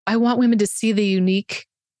I want women to see the unique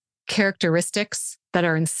characteristics that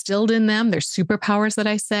are instilled in them, their superpowers that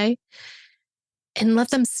I say, and let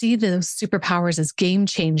them see those superpowers as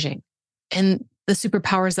game-changing and the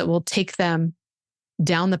superpowers that will take them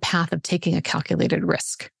down the path of taking a calculated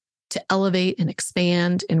risk to elevate and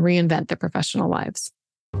expand and reinvent their professional lives.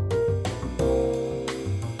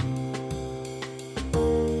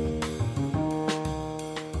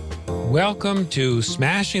 Welcome to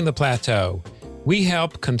Smashing the Plateau. We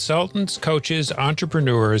help consultants, coaches,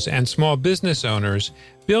 entrepreneurs, and small business owners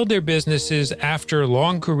build their businesses after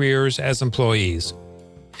long careers as employees.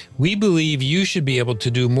 We believe you should be able to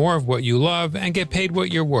do more of what you love and get paid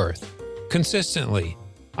what you're worth, consistently.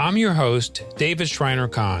 I'm your host, David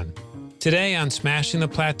Schreiner-Kahn. Today on Smashing the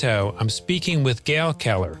Plateau, I'm speaking with Gayle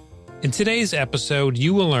Keller. In today's episode,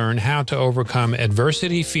 you will learn how to overcome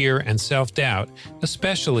adversity, fear, and self-doubt,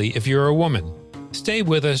 especially if you're a woman. Stay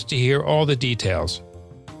with us to hear all the details.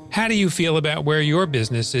 How do you feel about where your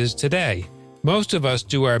business is today? Most of us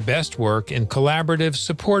do our best work in collaborative,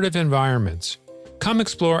 supportive environments. Come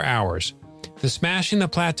explore ours. The Smashing the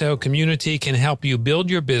Plateau community can help you build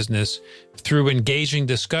your business through engaging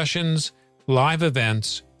discussions, live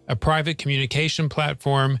events, a private communication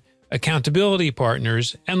platform, accountability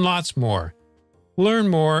partners, and lots more. Learn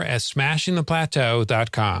more at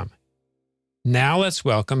smashingtheplateau.com. Now let's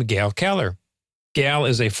welcome Gayle Keller. Gayle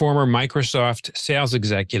is a former Microsoft sales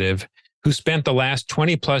executive who spent the last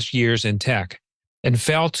 20 plus years in tech and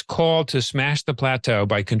felt called to smash the plateau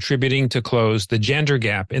by contributing to close the gender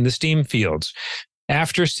gap in the STEAM fields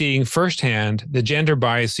after seeing firsthand the gender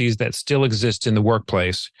biases that still exist in the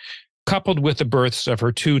workplace, coupled with the births of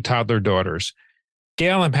her 2 toddler daughters.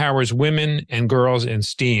 Gayle empowers women and girls in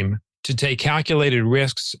STEAM to take calculated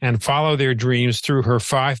risks and follow their dreams through her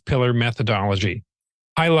 5-pillar methodology,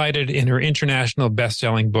 highlighted in her international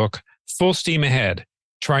best-selling book, Full Steam Ahead,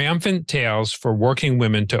 Triumphant Tales for Working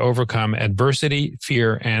Women to Overcome Adversity,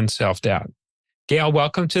 Fear, and Self-Doubt. Gayle,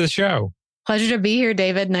 welcome to the show. Pleasure to be here,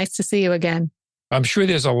 David. Nice to see you again. I'm sure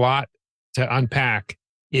there's a lot to unpack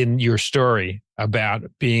in your story about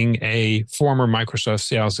being a former Microsoft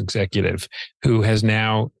sales executive who has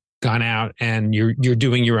now gone out and you're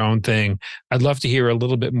doing your own thing. I'd love to hear a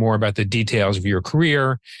little bit more about the details of your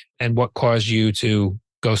career and what caused you to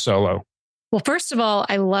go solo. Well, first of all,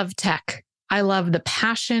 I love tech. I love the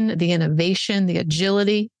passion, the innovation, the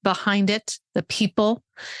agility behind it, the people.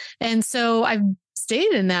 And so I've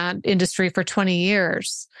stayed in that industry for 20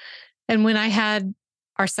 years. And when I had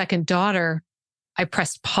our second daughter, I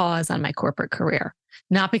pressed pause on my corporate career,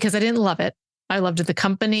 not because I didn't love it. I loved the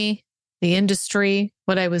company, the industry,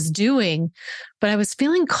 what I was doing, but I was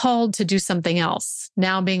feeling called to do something else.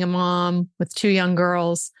 Now being a mom with 2 young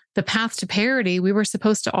girls, the path to parity, we were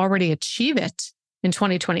supposed to already achieve it in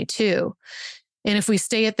 2022. And if we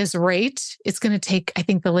stay at this rate, it's going to take, I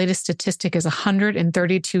think the latest statistic is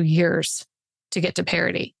 132 years to get to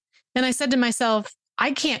parity. And I said to myself,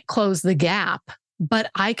 I can't close the gap,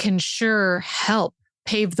 but I can sure help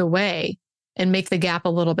pave the way and make the gap a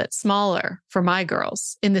little bit smaller for my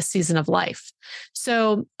girls in this season of life.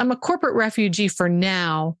 So I'm a corporate refugee for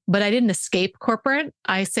now, but I didn't escape corporate.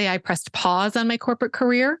 I say I pressed pause on my corporate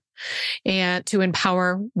career and to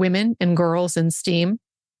empower women and girls in STEAM.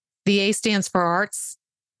 The A stands for arts.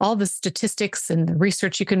 All the statistics and the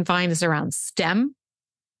research you can find is around STEM,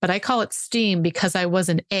 but I call it STEAM because I was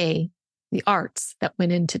an A, the arts that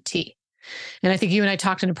went into T. And I think you and I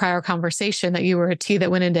talked in a prior conversation that you were a T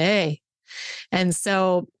that went into A. And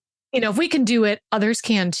so, if we can do it, others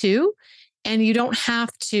can too. And you don't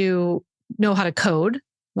have to know how to code.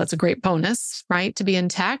 That's a great bonus, right? To be in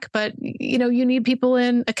tech, but you need people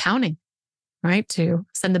in accounting, right? To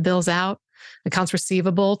send the bills out, accounts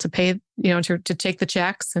receivable, to pay, to take the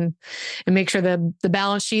checks and make sure the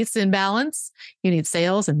balance sheet's in balance. You need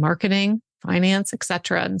sales and marketing, finance, et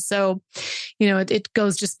cetera. And so, it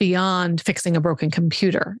goes just beyond fixing a broken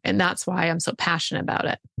computer. And that's why I'm so passionate about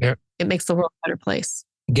it. Yeah. It makes the world a better place.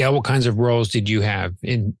 Gayle, what kinds of roles did you have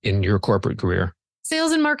in your corporate career?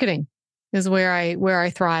 Sales and marketing is where I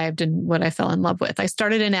thrived and what I fell in love with. I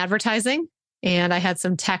started in advertising and I had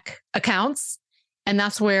some tech accounts. And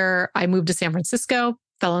that's where I moved to San Francisco,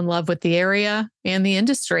 fell in love with the area and the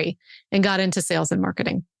industry, and got into sales and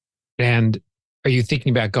marketing. And are you thinking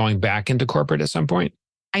about going back into corporate at some point?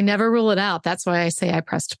 I never rule it out. That's why I say I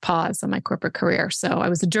pressed pause on my corporate career. So I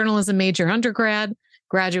was a journalism major undergrad,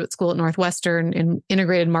 graduate school at Northwestern in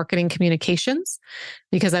integrated marketing communications,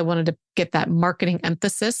 because I wanted to get that marketing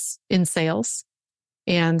emphasis in sales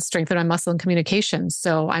and strengthen my muscle in communications.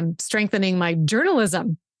 So I'm strengthening my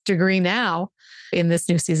journalism degree now in this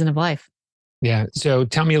new season of life. Yeah. So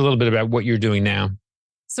tell me a little bit about what you're doing now.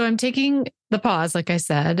 So I'm taking the pause, like I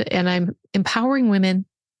said, and I'm empowering women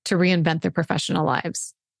to reinvent their professional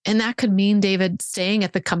lives. And that could mean, David, staying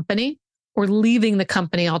at the company or leaving the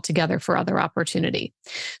company altogether for other opportunity.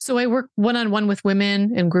 So I work one-on-one with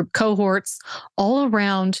women in group cohorts all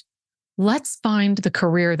around. Let's find the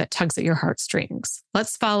career that tugs at your heartstrings.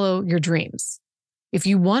 Let's follow your dreams. If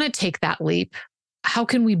you want to take that leap, how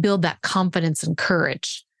can we build that confidence and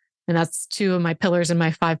courage? And that's two of my pillars in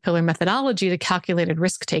my 5-pillar methodology to calculated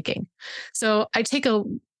risk taking. So I take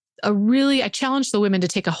I challenge the women to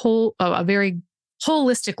take a very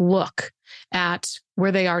holistic look at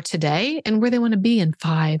where they are today and where they want to be in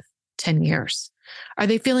 5, 10 years. Are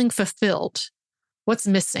they feeling fulfilled? What's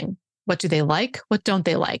missing? What do they like? What don't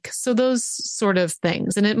they like? So those sort of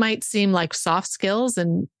things. And it might seem like soft skills.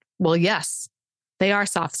 And well, yes, they are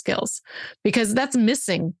soft skills because that's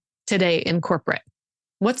missing today in corporate.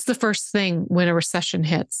 What's the first thing when a recession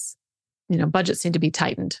hits? Budgets need to be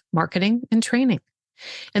tightened, marketing and training.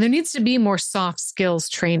 And there needs to be more soft skills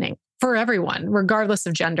training for everyone, regardless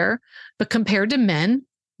of gender. But compared to men,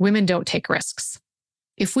 women don't take risks.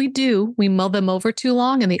 If we do, we mull them over too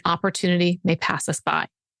long and the opportunity may pass us by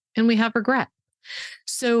and we have regret.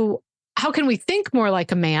 So how can we think more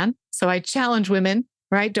like a man? So I challenge women,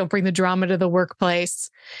 right? Don't bring the drama to the workplace.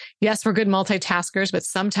 Yes, we're good multitaskers, but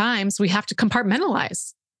sometimes we have to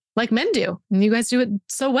compartmentalize like men do. And you guys do it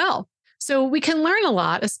so well. So we can learn a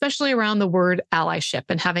lot, especially around the word allyship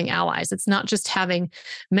and having allies. It's not just having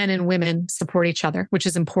men and women support each other, which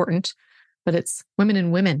is important, but it's women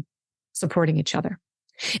and women supporting each other.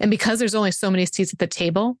 And because there's only so many seats at the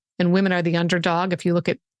table and women are the underdog, if you look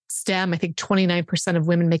at STEM, I think 29% of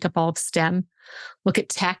women make up all of STEM. Look at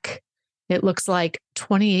tech. It looks like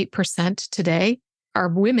 28% today are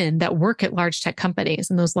women that work at large tech companies.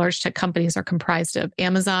 And those large tech companies are comprised of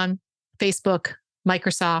Amazon, Facebook,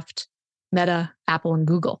 Microsoft, Meta, Apple, and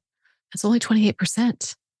Google. It's only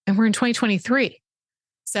 28%. And we're in 2023.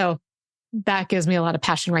 So that gives me a lot of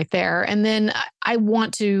passion right there. And then I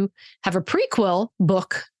want to have a prequel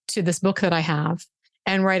book to this book that I have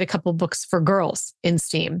and write a couple books for girls in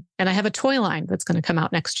STEAM. And I have a toy line that's going to come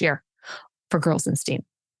out next year for girls in STEAM.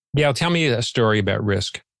 Yeah, tell me a story about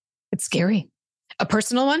risk. It's scary. A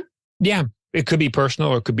personal one? Yeah, it could be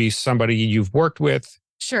personal or it could be somebody you've worked with.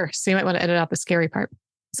 Sure. So you might want to edit out the scary part.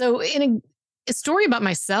 So in a story about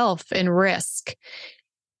myself and risk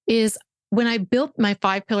is when I built my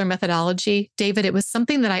 5-pillar methodology, David, it was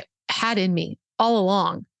something that I had in me all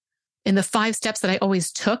along in the 5 steps that I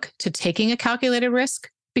always took to taking a calculated risk,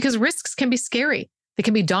 because risks can be scary. They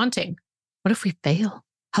can be daunting. What if we fail?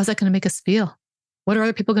 How's that going to make us feel? What are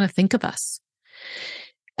other people going to think of us?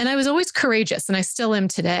 And I was always courageous, and I still am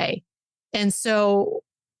today. And so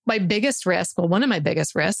my biggest risk, well, one of my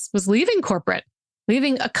biggest risks was leaving corporate,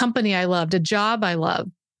 leaving a company I loved, a job I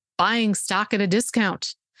loved, buying stock at a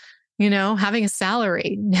discount, having a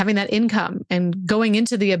salary, having that income and going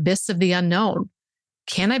into the abyss of the unknown.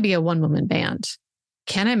 Can I be a one-woman band?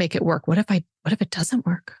 Can I make it work? What if it doesn't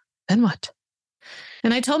work? Then what?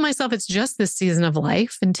 And I told myself it's just this season of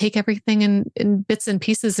life and take everything in bits and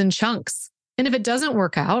pieces and chunks. And if it doesn't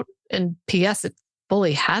work out, and P.S., it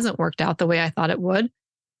fully hasn't worked out the way I thought it would,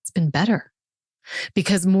 it's been better.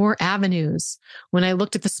 Because more avenues, when I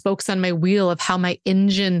looked at the spokes on my wheel of how my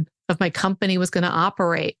engine of my company was going to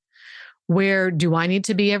operate, where do I need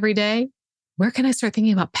to be every day? Where can I start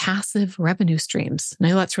thinking about passive revenue streams? And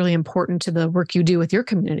I know that's really important to the work you do with your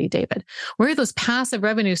community, David. Where are those passive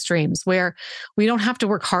revenue streams where we don't have to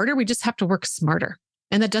work harder, we just have to work smarter?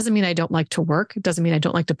 And that doesn't mean I don't like to work. It doesn't mean I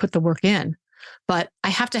don't like to put the work in, but I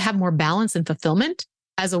have to have more balance and fulfillment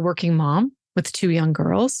as a working mom with 2 young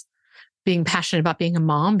girls, being passionate about being a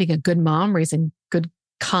mom, being a good mom, raising good,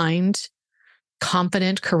 kind,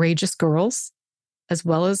 confident, courageous girls, as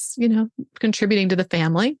well as, contributing to the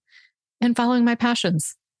family and following my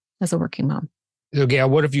passions as a working mom. So, Gayle,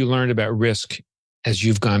 what have you learned about risk as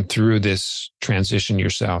you've gone through this transition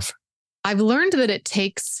yourself? I've learned that it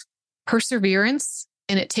takes perseverance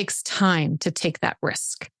and it takes time to take that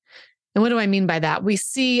risk. And what do I mean by that? We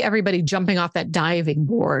see everybody jumping off that diving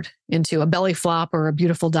board into a belly flop or a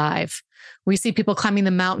beautiful dive. We see people climbing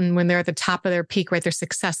the mountain when they're at the top of their peak, right? Their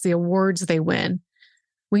success, the awards they win.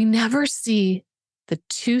 We never see the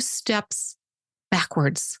 2 steps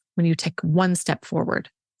backwards when you take 1 step forward.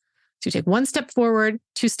 So you take 1 step forward,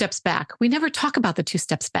 2 steps back. We never talk about the 2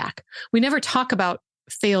 steps back. We never talk about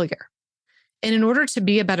failure. And in order to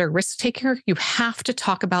be a better risk taker, you have to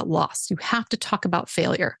talk about loss. You have to talk about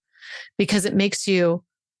failure because it makes you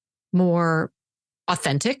more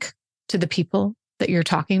authentic to the people that you're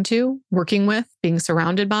talking to, working with, being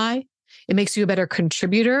surrounded by. It makes you a better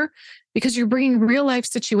contributor because you're bringing real life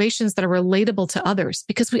situations that are relatable to others,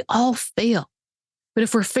 because we all fail. But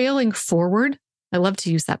if we're failing forward, I love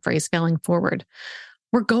to use that phrase, failing forward,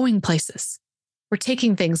 we're going places. We're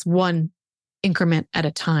taking things one increment at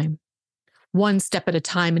a time, one step at a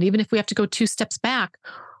time. And even if we have to go 2 steps back,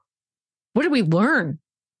 what did we learn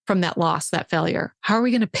from that loss, that failure? How are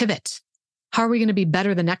we going to pivot? How are we going to be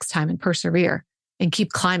better the next time and persevere and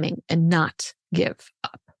keep climbing and not give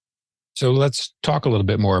up? So let's talk a little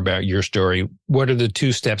bit more about your story. What are the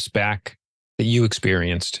 2 steps back that you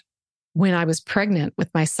experienced? When I was pregnant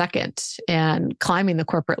with my second and climbing the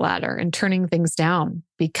corporate ladder and turning things down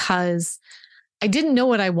because I didn't know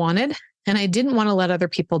what I wanted and I didn't want to let other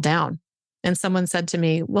people down. And someone said to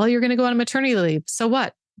me, well, you're going to go on maternity leave. So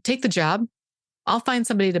what? Take the job. I'll find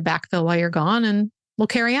somebody to backfill while you're gone and we'll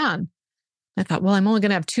carry on. I thought, well, I'm only going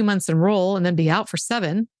to have 2 months in role and then be out for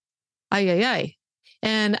 7. Ay.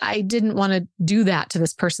 And I didn't want to do that to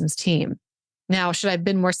this person's team. Now, should I have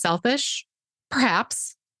been more selfish?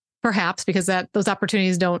 Perhaps, because those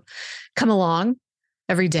opportunities don't come along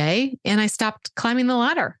every day. And I stopped climbing the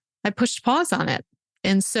ladder. I pushed pause on it.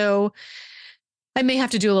 And so I may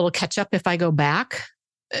have to do a little catch up if I go back.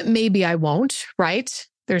 Maybe I won't, right?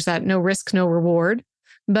 There's that no risk, no reward.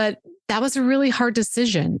 But that was a really hard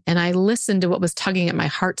decision. And I listened to what was tugging at my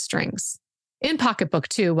heartstrings. In pocketbook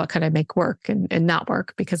too, what could I make work and not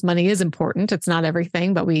work? Because money is important. It's not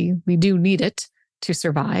everything, but we do need it to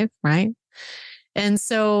survive, right? And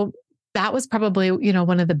so that was probably,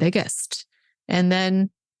 one of the biggest. And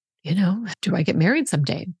then, do I get married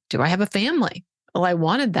someday? Do I have a family? Well, I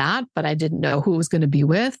wanted that, but I didn't know who I was going to be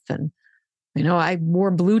with. And, I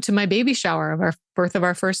wore blue to my baby shower of our birth of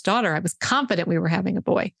our first daughter. I was confident we were having a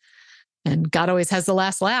boy. And God always has the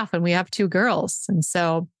last laugh, and we have 2 girls. And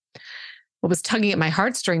so what was tugging at my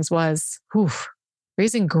heartstrings was,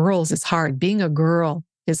 raising girls is hard. Being a girl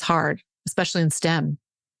is hard, especially in STEM,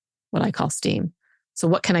 what I call STEAM. So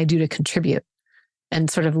what can I do to contribute and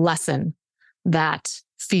sort of lessen that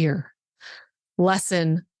fear,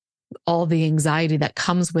 lessen all the anxiety that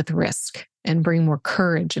comes with risk, and bring more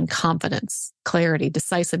courage and confidence, clarity,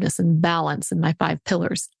 decisiveness, and balance in my 5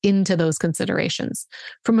 pillars into those considerations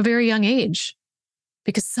from a very young age.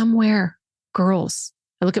 Because somewhere, girls,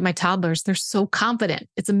 I look at my toddlers, they're so confident.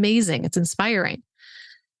 It's amazing. It's inspiring.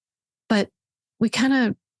 But we kind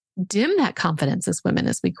of dim that confidence as women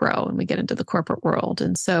as we grow and we get into the corporate world.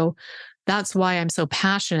 And so that's why I'm so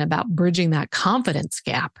passionate about bridging that confidence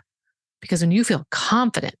gap. Because when you feel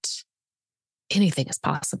confident, anything is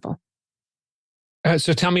possible.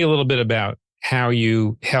 So tell me a little bit about how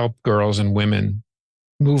you help girls and women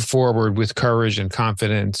move forward with courage and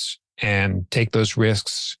confidence and take those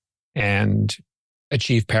risks and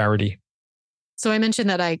achieve parity. So I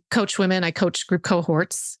mentioned that I coach women, I coach group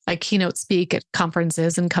cohorts, I keynote speak at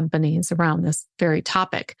conferences and companies around this very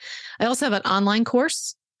topic. I also have an online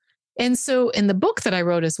course. And so in the book that I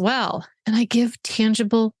wrote as well, and I give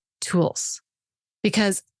tangible tools,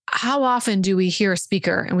 because how often do we hear a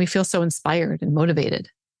speaker and we feel so inspired and motivated,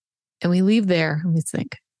 and we leave there and we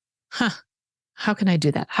think, how can I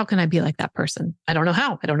do that? How can I be like that person? I don't know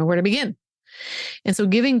how. I don't know where to begin. And so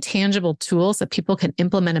giving tangible tools that people can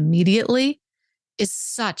implement immediately is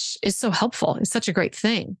so helpful. It's such a great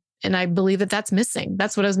thing. And I believe that that's missing.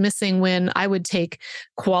 That's what I was missing when I would take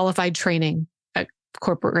qualified training at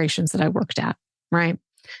corporations that I worked at, right?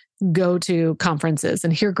 Go to conferences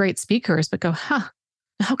and hear great speakers, but go,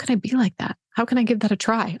 how can I be like that? How can I give that a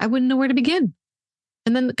try? I wouldn't know where to begin.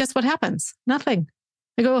 And then guess what happens? Nothing.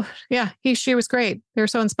 I go, yeah, she was great. They were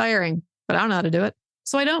so inspiring, but I don't know how to do it.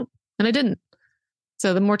 So I don't, and I didn't.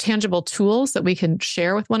 So the more tangible tools that we can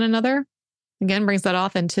share with one another, again, brings that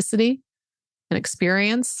authenticity and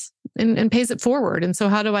experience and pays it forward. And so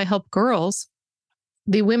how do I help girls?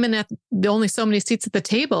 The women at the only so many seats at the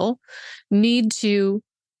table need to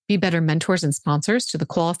be better mentors and sponsors to the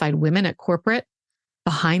qualified women at corporate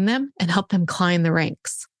behind them and help them climb the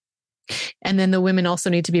ranks. And then the women also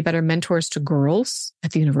need to be better mentors to girls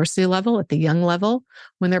at the university level, at the young level,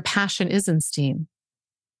 when their passion is in STEAM,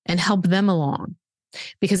 and help them along.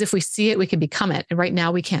 Because if we see it, we can become it. And right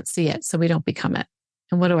now we can't see it, so we don't become it.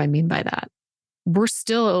 And what do I mean by that? We're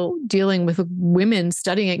still dealing with women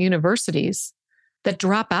studying at universities that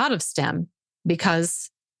drop out of STEM because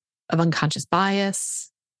of unconscious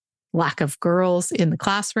bias, lack of girls in the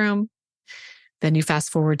classroom. Then you fast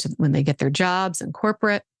forward to when they get their jobs in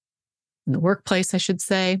corporate, in the workplace, I should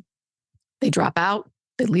say. They drop out,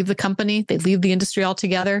 they leave the company, they leave the industry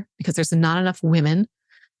altogether because there's not enough women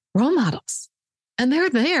role models. And they're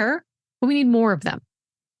there, but we need more of them.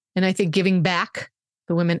 And I think giving back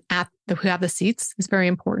the women who have the seats is very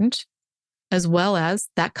important. as well as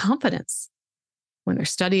that confidence when they're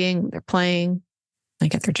studying, they're playing, they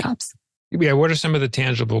get their jobs. Yeah. What are some of the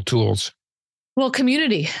tangible tools? Well,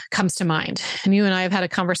 community comes to mind. And you and I have had a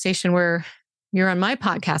conversation where you're on my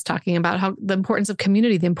podcast talking about how the importance of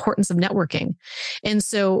community, the importance of networking. And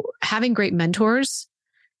so having great mentors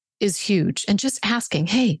is huge. And just asking,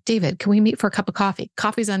 hey, David, can we meet for a cup of coffee?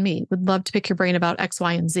 Coffee's on me. Would love to pick your brain about X,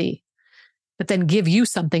 Y, and Z, but then give you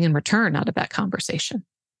something in return out of that conversation,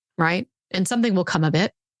 right? And something will come of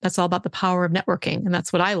it. That's all about the power of networking. And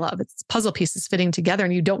that's what I love. It's puzzle pieces fitting together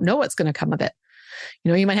and you don't know what's going to come of it.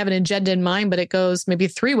 You might have an agenda in mind, but it goes maybe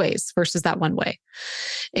 3 ways versus that 1 way.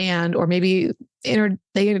 Or maybe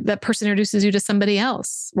that person introduces you to somebody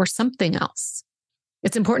else or something else.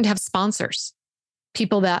 It's important to have sponsors,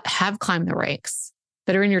 people that have climbed the ranks,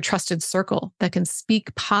 that are in your trusted circle, that can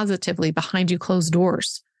speak positively behind you closed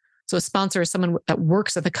doors. So a sponsor is someone that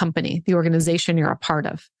works at the company, the organization you're a part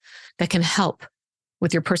of, that can help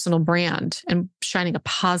with your personal brand and shining a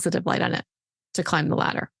positive light on it to climb the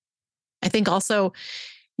ladder. I think also,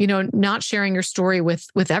 not sharing your story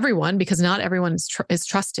with everyone, because not everyone is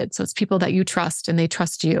trusted. So it's people that you trust and they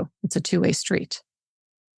trust you. It's a 2-way street.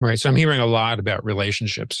 Right. So I'm hearing a lot about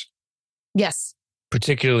relationships. Yes.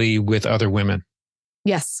 Particularly with other women.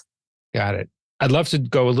 Yes. Got it. I'd love to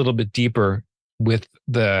go a little bit deeper with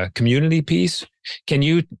the community piece. Can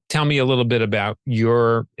you tell me a little bit about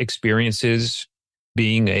your experiences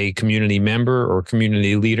being a community member or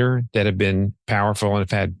community leader that have been powerful and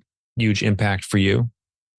have had huge impact for you?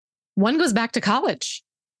 One goes back to college,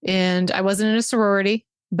 and I wasn't in a sorority,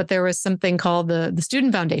 but there was something called the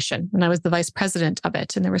Student Foundation, and I was the vice president of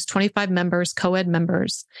it. And there was 25 members, co-ed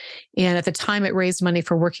members. And at the time it raised money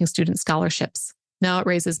for working student scholarships. Now it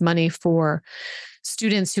raises money for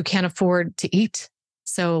students who can't afford to eat.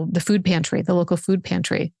 So the food pantry, the local food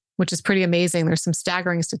pantry, which is pretty amazing. There's some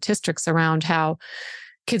staggering statistics around how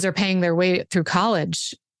kids are paying their way through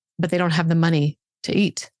college, but they don't have the money to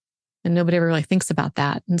eat. And nobody ever really thinks about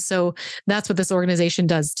that. And so that's what this organization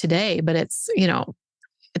does today. But it's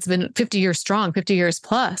been 50 years strong, 50 years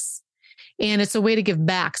plus. And it's a way to give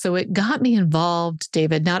back. So it got me involved,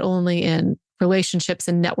 David, not only in relationships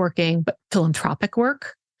and networking, but philanthropic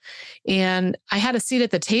work. And I had a seat at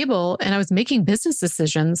the table and I was making business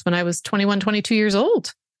decisions when I was 21, 22 years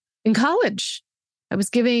old in college. I was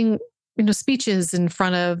giving speeches in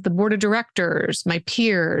front of the board of directors, my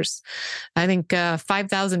peers. I think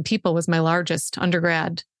 5,000 people was my largest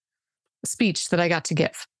undergrad speech that I got to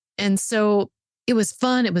give. And so it was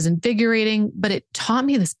fun. It was invigorating, but it taught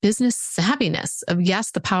me this business savviness of,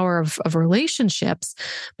 yes, the power of relationships,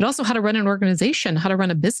 but also how to run an organization, how to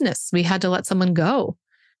run a business. We had to let someone go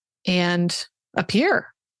and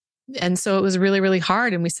appear. And so it was really, really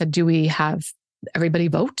hard. And we said, do we have everybody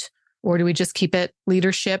vote? Or do we just keep it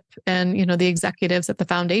leadership and, the executives at the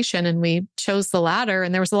foundation? And we chose the latter,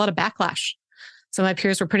 and there was a lot of backlash. So my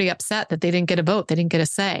peers were pretty upset that they didn't get a vote. They didn't get a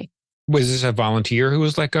say. Was this a volunteer who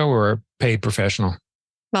was let go or a paid professional?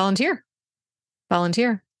 Volunteer.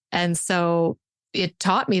 And so it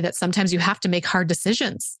taught me that sometimes you have to make hard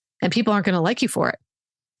decisions and people aren't going to like you for it.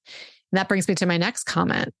 And that brings me to my next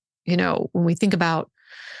comment. When we think about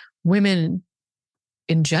women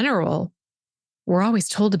in general, we're always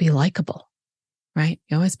told to be likable, right?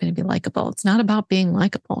 You're always going to be likable. It's not about being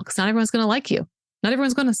likable because not everyone's going to like you. Not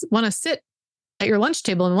everyone's going to want to sit at your lunch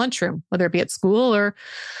table in the lunchroom, whether it be at school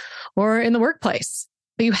or in the workplace.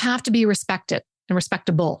 But you have to be respected and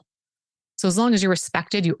respectable. So as long as you're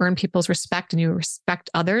respected, you earn people's respect and you respect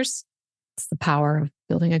others. It's the power of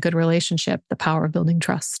building a good relationship, the power of building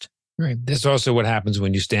trust. Right. That's also what happens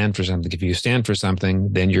when you stand for something. If you stand for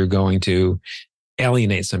something, then you're going to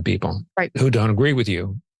alienate some people who don't agree with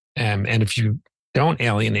you. And if you don't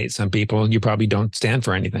alienate some people, you probably don't stand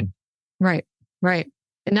for anything. Right.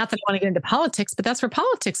 And not that I want to get into politics, but that's where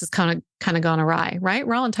politics has kind of gone awry, right?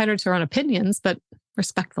 We're all entitled to our own opinions, but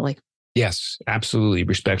respectfully. Yes, absolutely.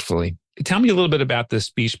 Respectfully. Tell me a little bit about this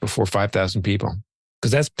speech before 5,000 people,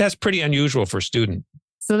 because that's pretty unusual for a student.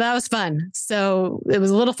 So that was fun. So it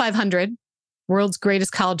was a little 500. World's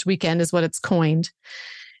greatest college weekend is what it's coined.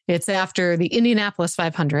 It's after the Indianapolis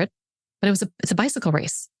 500, but it's a bicycle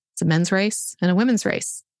race. It's a men's race and a women's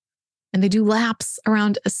race. And they do laps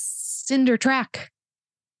around a cinder track.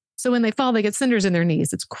 So when they fall, they get cinders in their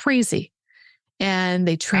knees. It's crazy. And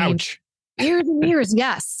they train years and years.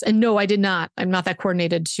 Yes. And no, I did not. I'm not that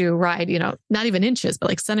coordinated to ride, not even inches, but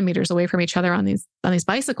like centimeters away from each other on these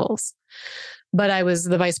bicycles. But I was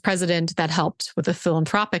the vice president that helped with the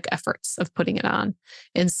philanthropic efforts of putting it on.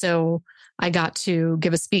 And so I got to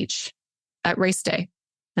give a speech at race day,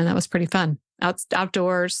 and that was pretty fun.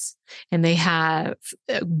 outdoors, and they have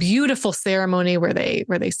a beautiful ceremony where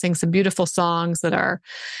they sing some beautiful songs that are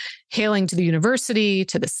hailing to the university,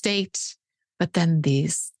 to the state. But then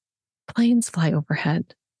these planes fly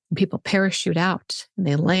overhead and people parachute out and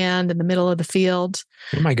they land in the middle of the field.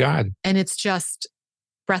 Oh my God. And it's just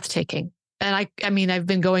breathtaking. And I mean, I've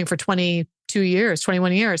been going for 22 years,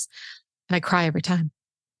 21 years, and I cry every time.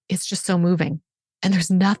 It's just so moving. And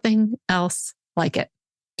there's nothing else like it.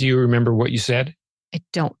 Do you remember what you said? I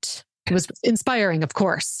don't. It was inspiring, of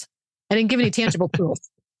course. I didn't give any tangible proof.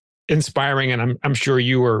 Inspiring. And I'm sure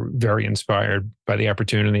you were very inspired by the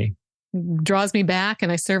opportunity. It draws me back,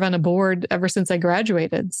 and I serve on a board ever since I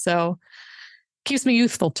graduated. So keeps me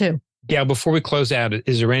youthful too. Yeah. Before we close out,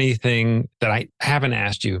 is there anything that I haven't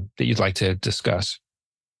asked you that you'd like to discuss?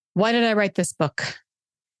 Why did I write this book?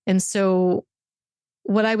 And so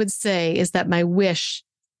what I would say is that my wish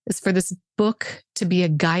is for this book to be a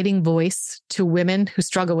guiding voice to women who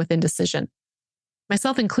struggle with indecision,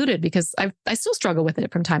 myself included, because I still struggle with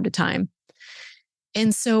it from time to time.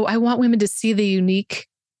 And so I want women to see the unique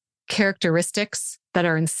characteristics that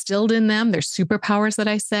are instilled in them, their superpowers that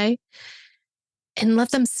I say, and let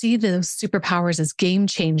them see those superpowers as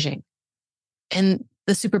game-changing and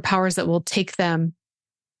the superpowers that will take them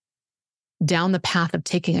down the path of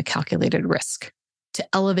taking a calculated risk to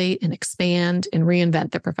elevate and expand and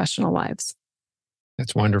reinvent their professional lives.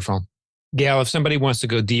 That's wonderful. Gayle, if somebody wants to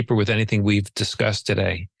go deeper with anything we've discussed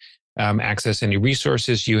today, access any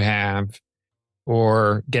resources you have,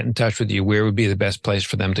 or get in touch with you, where would be the best place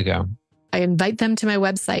for them to go? I invite them to my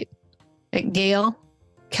website at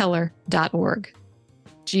GayleKeller.org.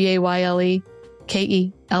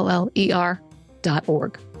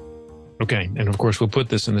 GayleKeller.org. Okay. And of course, we'll put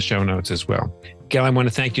this in the show notes as well. Gayle, I want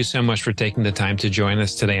to thank you so much for taking the time to join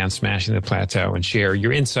us today on Smashing the Plateau and share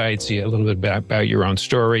your insights, a little bit about your own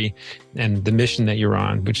story and the mission that you're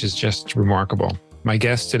on, which is just remarkable. My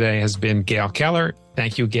guest today has been Gayle Keller.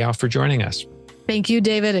 Thank you, Gayle, for joining us. Thank you,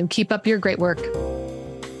 David, and keep up your great work.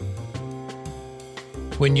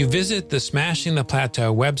 When you visit the Smashing the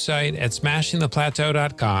Plateau website at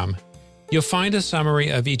smashingtheplateau.com, you'll find a summary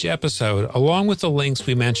of each episode along with the links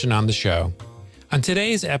we mentioned on the show. On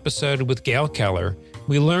today's episode with Gayle Keller,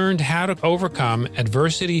 we learned how to overcome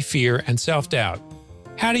adversity, fear, and self-doubt.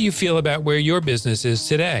 How do you feel about where your business is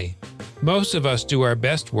today? Most of us do our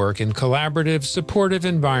best work in collaborative, supportive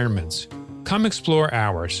environments. Come explore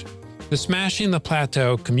ours. The Smashing the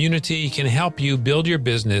Plateau community can help you build your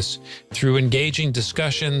business through engaging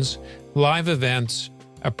discussions, live events,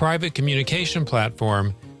 a private communication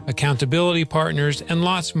platform, accountability partners, and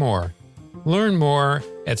lots more. Learn more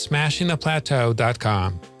at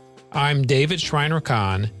smashingtheplateau.com. I'm David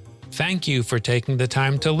Schreiner-Kahn. Thank you for taking the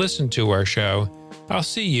time to listen to our show. I'll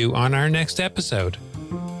see you on our next episode.